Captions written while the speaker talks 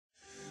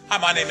Hi,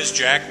 my name is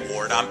Jack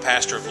Ward. I'm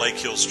pastor of Lake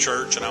Hills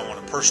Church, and I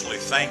want to personally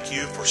thank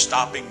you for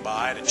stopping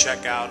by to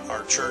check out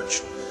our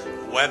church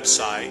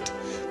website.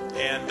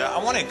 And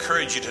I want to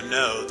encourage you to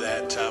know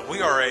that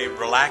we are a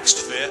relaxed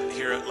fit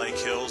here at Lake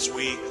Hills.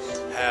 We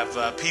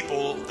have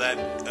people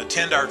that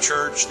attend our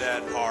church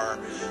that are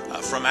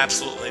from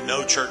absolutely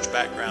no church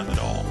background at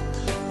all,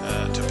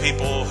 to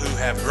people who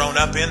have grown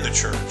up in the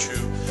church,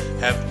 who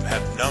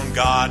have known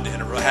God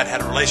and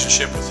had a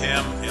relationship with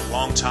Him in a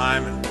long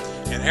time, and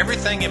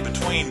everything in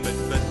between.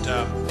 But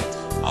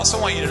I also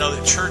want you to know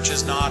that church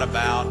is not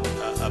about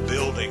a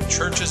building.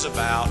 Church is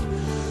about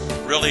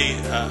really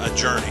a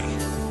journey.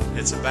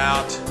 It's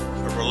about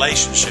a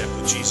relationship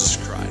with Jesus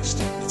Christ.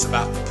 It's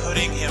about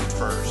putting Him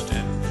first,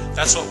 and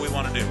that's what we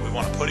want to do. We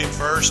want to put Him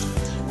first.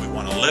 We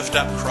want to lift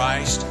up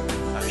Christ.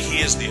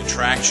 He is the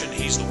attraction.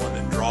 He's the one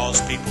that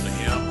draws people to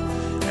Him.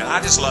 And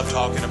I just love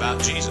talking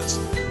about Jesus.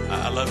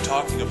 I love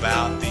talking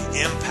about the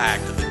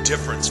impact and the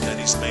difference that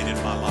He's made in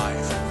my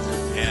life.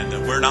 And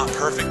we're not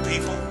perfect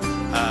people.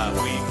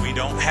 We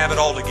don't have it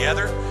all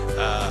together.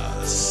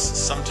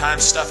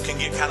 Sometimes stuff can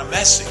get kind of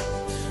messy.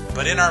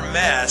 But in our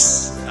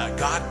mess,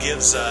 God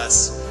gives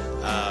us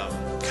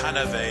kind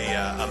of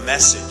a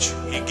message.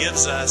 He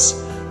gives us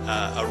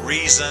a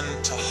reason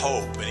to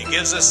hope, and He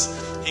gives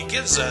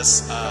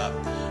us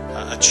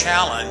a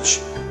challenge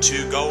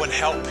to go and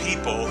help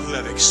people who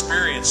have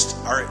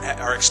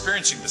are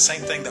experiencing the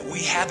same thing that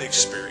we have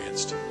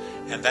experienced,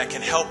 and that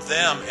can help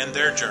them in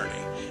their journey.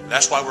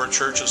 That's why we're a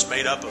church that's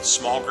made up of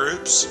small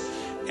groups,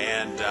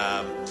 and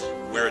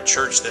we're a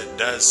church that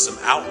does some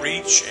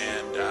outreach.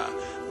 And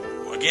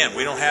again,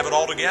 we don't have it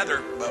all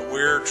together, but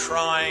we're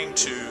trying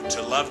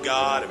to love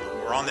God, and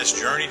we're on this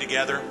journey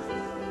together.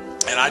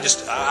 And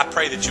I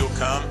pray that you'll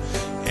come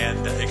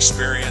and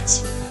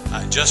experience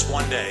just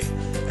one day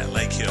at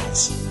Lake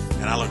Hills,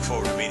 and I look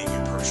forward to meeting you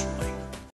personally.